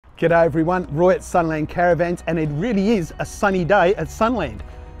G'day everyone, Roy at Sunland Caravans, and it really is a sunny day at Sunland.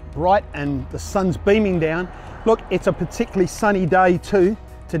 Bright and the sun's beaming down. Look, it's a particularly sunny day too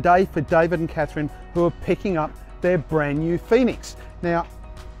today for David and Catherine, who are picking up their brand new Phoenix. Now,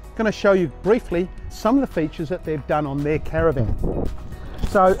 I'm going to show you briefly some of the features that they've done on their caravan.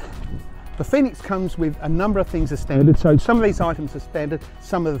 So, the Phoenix comes with a number of things as standard. So some of these items are standard,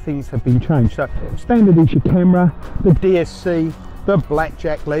 some of the things have been changed. So standard is your camera, the DSC, the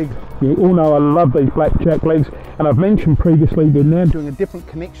blackjack leg. You all know I love these blackjack legs, and I've mentioned previously we're now doing a different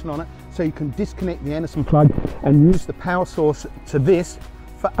connection on it, so you can disconnect the Anderson plug and use the power source to this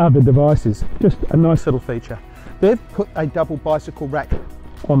for other devices. Just a nice little feature. They've put a double bicycle rack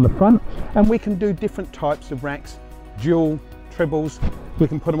on the front, and we can do different types of racks, dual, triples. We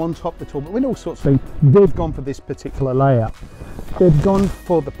can put them on top of the toolbox with all sorts of things. They've gone for this particular layout. They've gone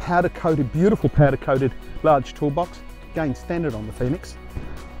for the powder coated, beautiful powder coated large toolbox. Again, standard on the Phoenix.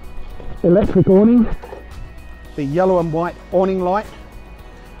 Electric awning, the yellow and white awning light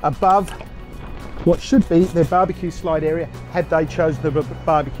above what should be their barbecue slide area, had they chosen the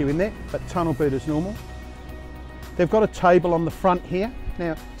barbecue in there, but tunnel boot as normal. They've got a table on the front here.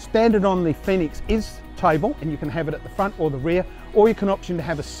 Now, standard on the Phoenix is table, and you can have it at the front or the rear, or you can option to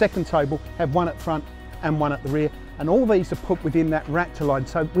have a second table, have one at front and one at the rear, and all these are put within that rack to line,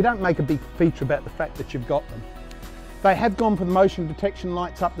 so we don't make a big feature about the fact that you've got them. They have gone for the motion detection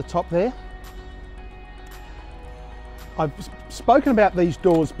lights up the top there. I've spoken about these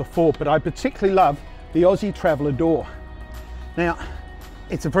doors before, but I particularly love the Aussie Traveller door. Now,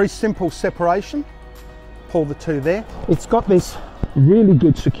 it's a very simple separation. Pull the two there. It's got this really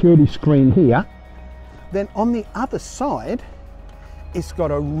good security screen here. Then on the other side, it's got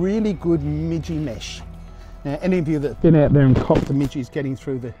a really good midgie mesh. Now, any of you that have been out there and copped the midgies getting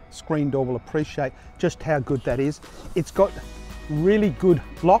through the screen door will appreciate just how good that is. It's got really good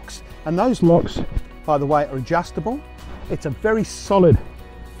locks, and those locks, by the way, are adjustable. It's a very solid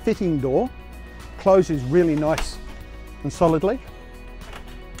fitting door, closes really nice and solidly.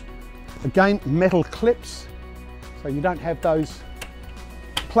 Again, metal clips, so you don't have those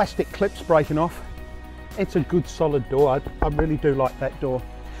plastic clips breaking off. It's a good solid door. I really do like that door.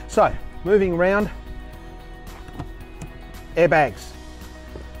 So, moving around, airbags.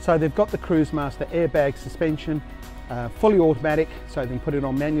 So they've got the Cruise Master airbag suspension, fully automatic, so they can put it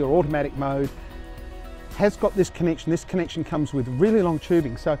on manual or automatic mode. Has got this connection. This connection comes with really long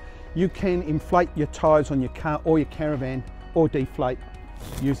tubing, so you can inflate your tyres on your car or your caravan, or deflate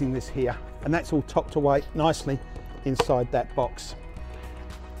using this here. And that's all tucked away nicely inside that box.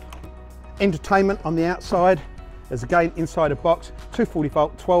 Entertainment on the outside. There's again inside a box, 240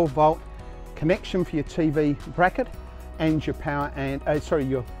 volt, 12 volt connection for your TV bracket, and your power and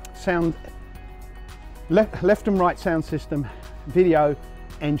your sound, left and right sound system, video,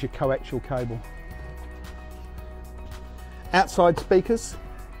 and your coaxial cable. Outside speakers.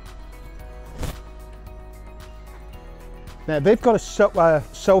 Now they've got a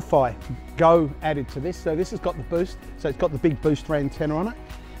Selfie Go added to this, so this has got the boost, so it's got the big booster antenna on it.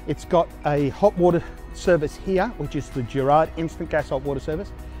 It's got a hot water service here, which is the Gerard instant gas hot water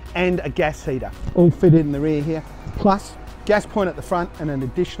service, and a gas heater, all fitted in the rear here, plus gas point at the front and an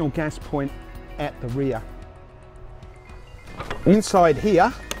additional gas point at the rear. Inside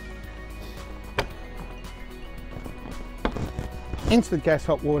here, instant gas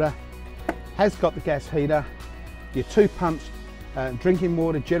hot water, has got the gas heater, your two pumps, drinking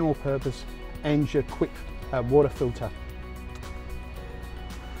water, general purpose, and your quick water filter.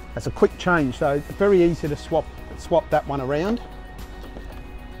 That's a quick change, so it's very easy to swap that one around.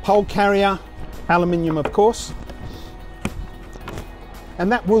 Pole carrier, aluminium of course,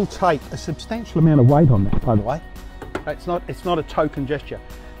 and that will take a substantial amount of weight on that, by the way. It's not a token gesture.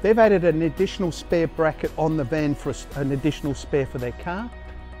 They've added an additional spare bracket on the van for an additional spare for their car,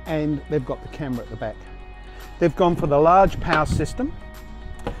 and they've got the camera at the back. They've gone for the large power system,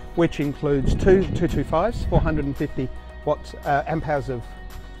 which includes two 225s, 450 watts, amp hours of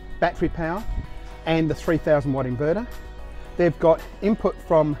battery power, and the 3000 watt inverter. They've got input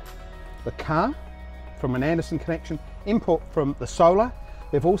from the car, from an Anderson connection, input from the solar.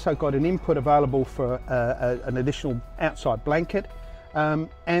 They've also got an input available for an additional outside blanket, and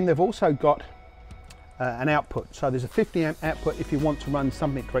they've also got an output. So there's a 50 amp output if you want to run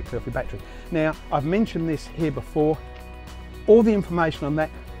something directly off your battery. Now, I've mentioned this here before. All the information on that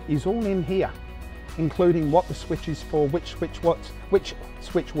is all in here, including what the switch is for, which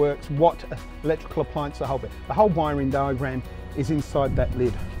switch works, what electrical appliance, the whole bit. The whole wiring diagram is inside that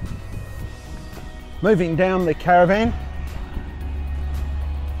lid. Moving down the caravan,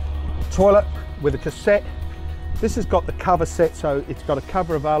 toilet with a cassette, This has got the cover set, so it's got a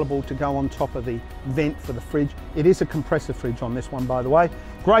cover available to go on top of the vent for the fridge. It is a compressor fridge on this one, by the way.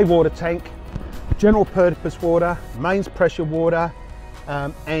 Grey water tank, general purpose water, mains pressure water,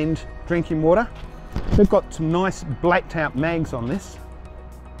 and drinking water. They've got some nice blacked out mags on this.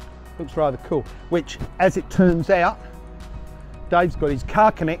 Looks rather cool, which, as it turns out, Dave's got his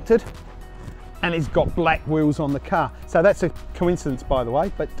car connected and he's got black wheels on the car. So that's a coincidence, by the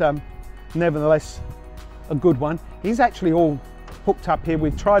way, but nevertheless, a good one. He's actually all hooked up here.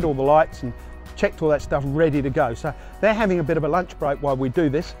 We've tried all the lights and checked all that stuff, ready to go. So they're having a bit of a lunch break while we do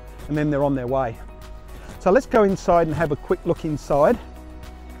this, and then they're on their way. So let's go inside and have a quick look inside.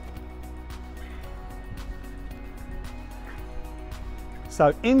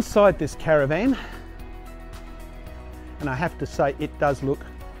 So inside this caravan, and I have to say it does look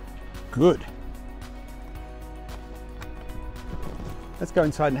good. Let's go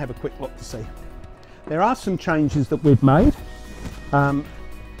inside and have a quick look to see. There are some changes that we've made, and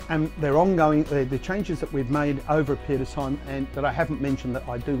they're ongoing. The changes that we've made over a period of time, and that I haven't mentioned that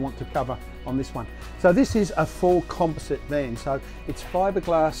I do want to cover on this one. So this is a full composite van, so it's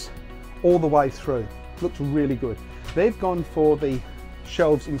fiberglass all the way through. Looks really good. They've gone for the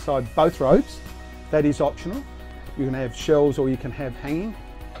shelves inside both robes. That is optional. You can have shelves or you can have hanging.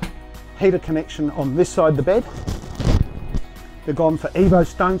 Heater connection on this side of the bed. They've gone for Evo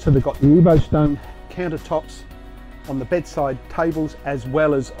Stone, so they've got the Evo Stone countertops on the bedside tables as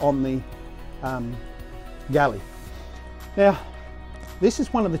well as on the galley. Now, this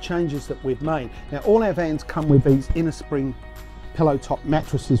is one of the changes that we've made. Now, all our vans come with these inner spring pillow top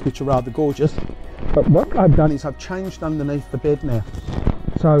mattresses, which are rather gorgeous. But what I've done is I've changed underneath the bed now.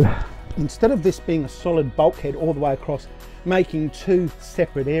 So instead of this being a solid bulkhead all the way across, making two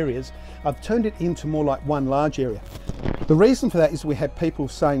separate areas, I've turned it into more like one large area. The reason for that is we had people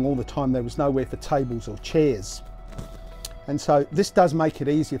saying all the time there was nowhere for tables or chairs. And so this does make it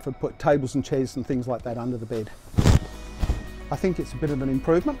easier for put tables and chairs and things like that under the bed. I think it's a bit of an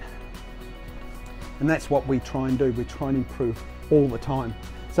improvement. And that's what we try and do. We try and improve all the time.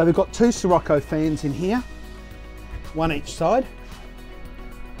 So we've got two Sirocco fans in here, one each side.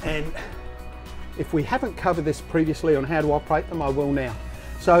 And if we haven't covered this previously on how to operate them, I will now.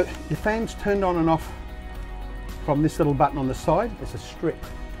 So your fan's turned on and off from this little button on the side. There's a strip.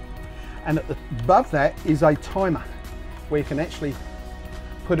 And above that is a timer where you can actually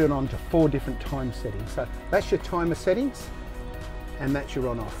put it onto 4 different time settings. So that's your timer settings, and that's your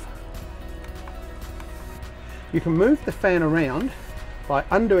on off. You can move the fan around by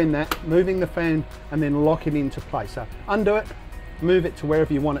undoing that, moving the fan, and then lock it into place. So undo it, move it to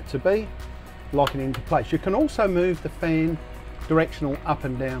wherever you want it to be, lock it into place. You can also move the fan directional up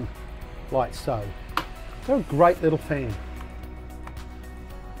and down like so. They're a great little fan.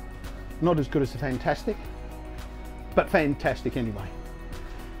 Not as good as the Fantastic, but fantastic anyway.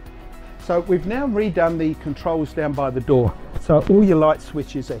 So we've now redone the controls down by the door. So all your light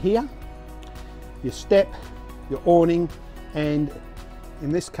switches are here, your step, your awning, and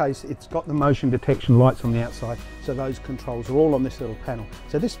in this case it's got the motion detection lights on the outside, so those controls are all on this little panel.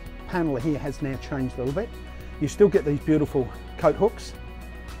 So this panel here has now changed a little bit. You still get these beautiful coat hooks,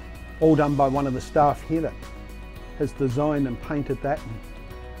 all done by one of the staff here that has designed and painted that, and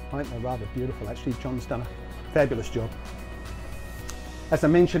I think they're rather beautiful actually. John's done a fabulous job. As I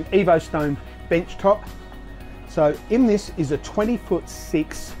mentioned, Evo Stone bench top. So in this is a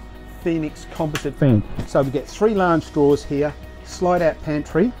 20'6" Phoenix composite fan. So we get 3 lounge drawers here, slide out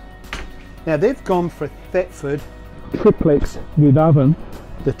pantry. Now they've gone for Thetford triplex with oven.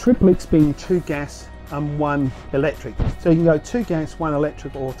 The triplex being 2 gas and 1 electric. So you can go 2 gas, 1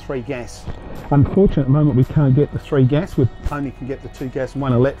 electric, or 3 gas. Unfortunately at the moment we can't get the 3 gas, we only can get the 2 gas and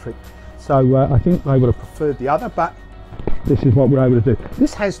 1 electric. So I think they would have preferred the other, but this is what we're able to do.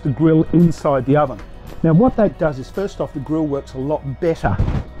 This has the grill inside the oven. Now what that does is, first off, the grill works a lot better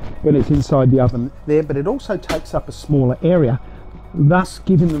when it's inside the oven there, but it also takes up a smaller area, thus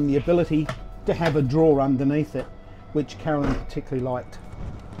giving them the ability to have a drawer underneath it, which Carolyn particularly liked.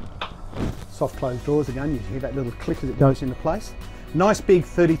 Soft closed drawers again, you hear that little click as it goes into place. Nice big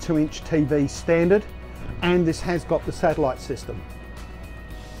 32-inch TV standard, and this has got the satellite system.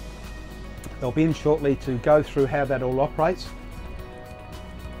 They'll be in shortly to go through how that all operates.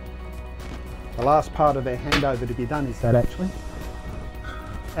 The last part of their handover to be done is that actually.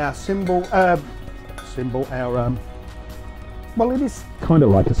 Our well, it is kind of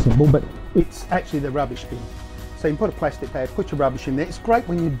like a symbol, but it's actually the rubbish bin. So you can put a plastic bag, put your rubbish in there. It's great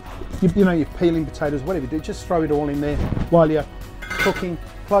when you're peeling potatoes, whatever you do, just throw it all in there while you're cooking.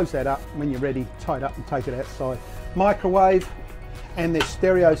 Close that up. When you're ready, tie it up and take it outside. Microwave, and their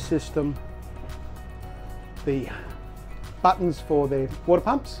stereo system the buttons for their water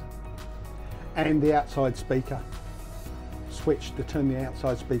pumps and the outside speaker switch to turn the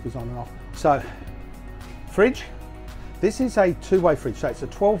outside speakers on and off. So, fridge. This is a two-way fridge, so it's a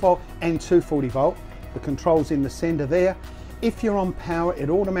 12 volt and 240 volt. The control's in the center there. If you're on power, it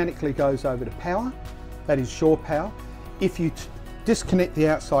automatically goes over to power. That is shore power. If you disconnect the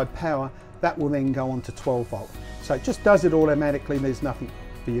outside power, that will then go on to 12 volt. So it just does it automatically, there's nothing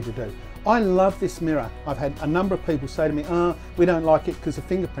for you to do. I love this mirror. I've had a number of people say to me, oh, we don't like it because of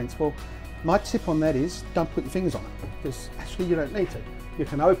fingerprints. Well, my tip on that is don't put your fingers on it, because actually you don't need to. You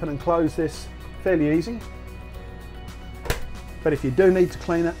can open and close this fairly easy. But if you do need to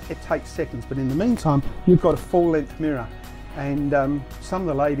clean it, it takes seconds. But in the meantime, you've got a full-length mirror. And some of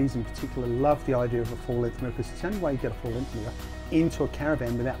the ladies in particular love the idea of a full-length mirror, because it's the only way you get a full-length mirror into a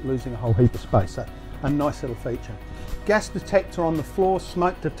caravan without losing a whole heap of space. So a nice little feature. Gas detector on the floor,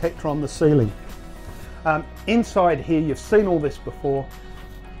 smoke detector on the ceiling. Inside here, you've seen all this before.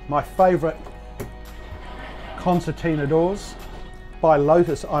 My favourite concertina doors by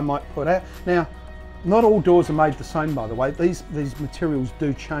Lotus, I might put out. Now, not all doors are made the same, by the way. These materials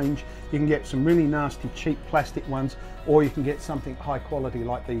do change. You can get some really nasty, cheap plastic ones, or you can get something high quality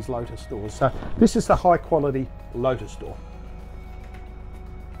like these Lotus doors. So this is the high quality Lotus door.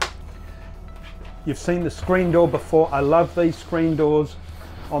 You've seen the screen door before. I love these screen doors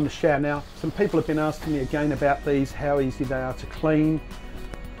on the shower. Now, some people have been asking me again about these, how easy they are to clean.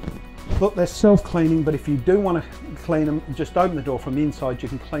 Look, they're self-cleaning, but if you do want to clean them, just open the door from the inside. You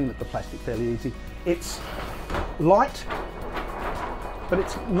can clean it, the plastic, fairly easy. It's light, but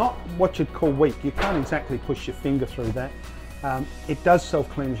it's not what you'd call weak. You can't exactly push your finger through that. It does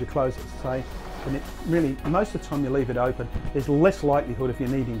self-clean as you close it, say, and it really, most of the time you leave it open, there's less likelihood if you're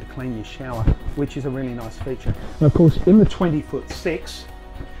needing to clean your shower, which is a really nice feature. And of course, in the 20'6",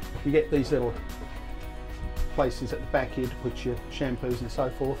 you get these little places at the back here to put your shampoos and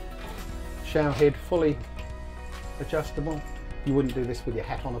so forth. Shower head, fully adjustable. You wouldn't do this with your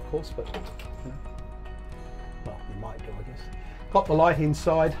hat on, of course, but you know, well, you might do, I guess. Got the light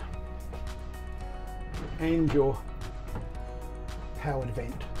inside and your powered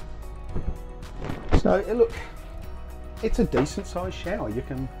vent. So look, it's a decent sized shower. You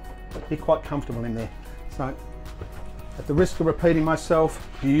can be quite comfortable in there. So, at the risk of repeating myself,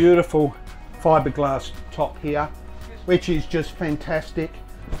 beautiful fiberglass top here, which is just fantastic.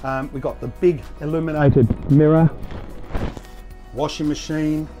 We've got the big illuminated mirror, washing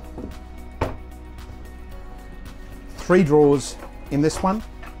machine, 3 drawers in this one,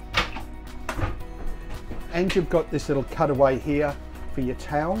 and you've got this little cutaway here for your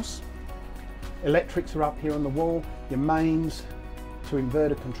towels. Electrics are up here on the wall, your mains to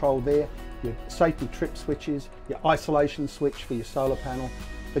inverter control there, your safety trip switches, your isolation switch for your solar panel,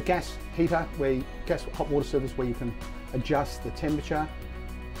 the gas heater, hot water service where you can adjust the temperature,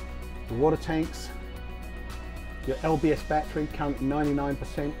 the water tanks, your LBS battery, currently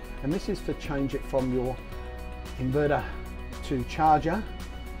 99%, and this is to change it from your inverter to charger,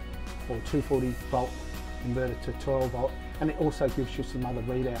 or 240 volt inverter to 12 volt, and it also gives you some other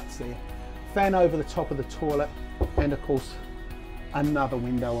readouts there. Fan over the top of the toilet, and of course another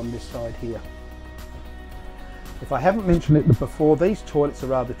window on this side here. If I haven't mentioned it before, these toilets are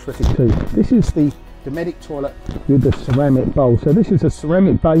rather terrific too. This is the Dometic toilet with the ceramic bowl. So this is a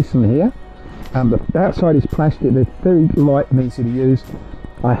ceramic basin here. The outside is plastic. They're very light and easy to use.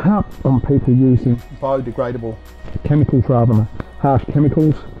 I harp on people using biodegradable chemicals rather than harsh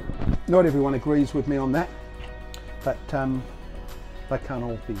chemicals. Not everyone agrees with me on that, but they can't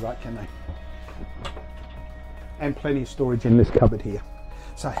all be right, can they? And plenty of storage in this cupboard here.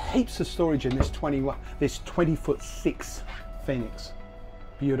 So heaps of storage in this 20'6" Phoenix.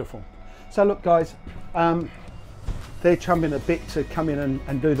 Beautiful. So look guys, they're chumping a bit to come in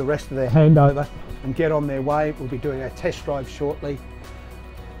and do the rest of their handover and get on their way. We'll be doing a test drive shortly.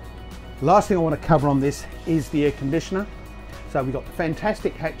 Last thing I want to cover on this is the air conditioner. So we've got the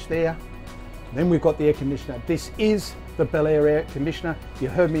fantastic hatch there. Then we've got the air conditioner. This is the Bel Air air conditioner. You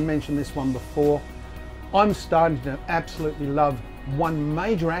heard me mention this one before. I'm starting to absolutely love one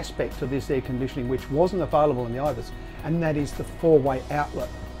major aspect of this air conditioning which wasn't available in the Ibis, and that is the 4-way outlet.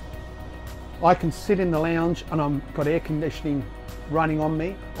 I can sit in the lounge and I've got air conditioning running on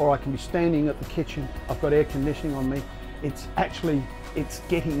me, or I can be standing at the kitchen, I've got air conditioning on me. It's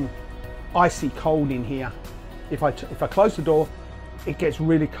getting icy cold in here. If I close the door, it gets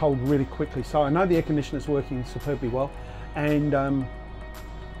really cold really quickly. So I know the air conditioner is working superbly well, and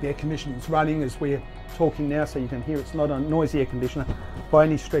the air conditioning is running as we're talking now, so you can hear it's not a noisy air conditioner by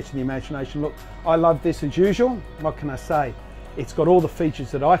any stretch of the imagination. Look, I love this as usual. What can I say? It's got all the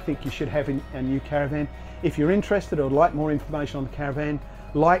features that I think you should have in a new caravan. If you're interested or would like more information on the caravan,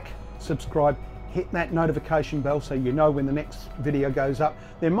 like, subscribe, hit that notification bell so you know when the next video goes up.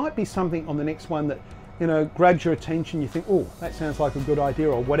 There might be something on the next one that, you know, grabs your attention. You think, oh, that sounds like a good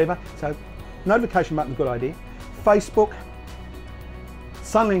idea or whatever. So notification button, a good idea. Facebook,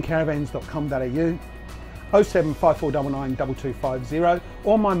 sunlandcaravans.com.au, 075499250,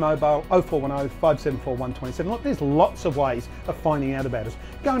 or my mobile 0410 574 127. Look, there's lots of ways of finding out about us.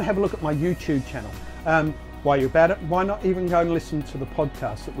 Go and have a look at my YouTube channel. While you're about it, why not even go and listen to the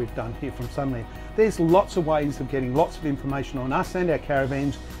podcast that we've done here from Sunland? There's lots of ways of getting lots of information on us and our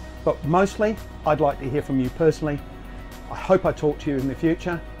caravans, but mostly I'd like to hear from you personally. I hope I talk to you in the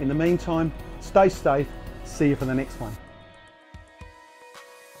future. In the meantime, stay safe. See you for the next one.